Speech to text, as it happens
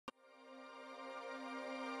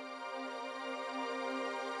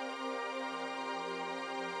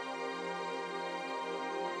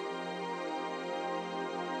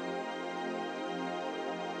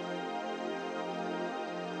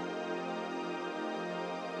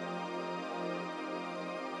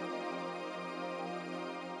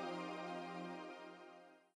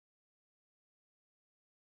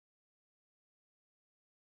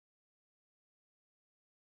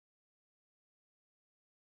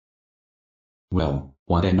Well,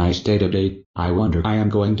 what a nice day today. I wonder I am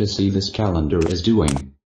going to see this calendar is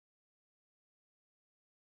doing.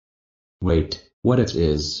 Wait, what it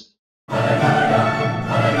is?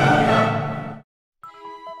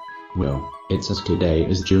 Well, it says today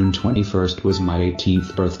is June 21st was my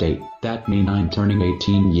 18th birthday. That mean I'm turning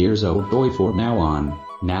 18 years old boy for now on.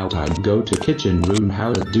 Now time go to kitchen room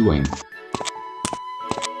how it doing.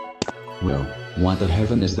 Well, what the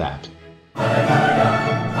heaven is that?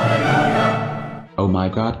 Oh my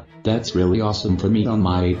god, that's really awesome for me on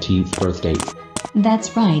my 18th birthday.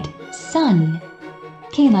 That's right, son.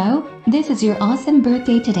 Caillou, this is your awesome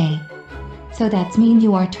birthday today. So that means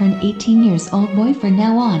you are turned 18 years old boy for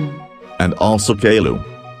now on. And also Caillou,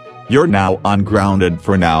 you're now ungrounded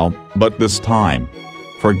for now, but this time,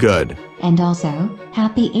 for good. And also,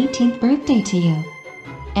 happy 18th birthday to you.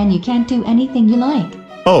 And you can't do anything you like.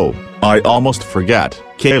 Oh, I almost forget,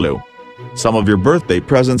 Caillou. Some of your birthday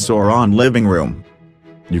presents are on living room.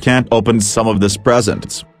 You can't open some of these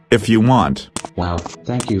presents, if you want. Wow,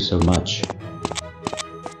 thank you so much.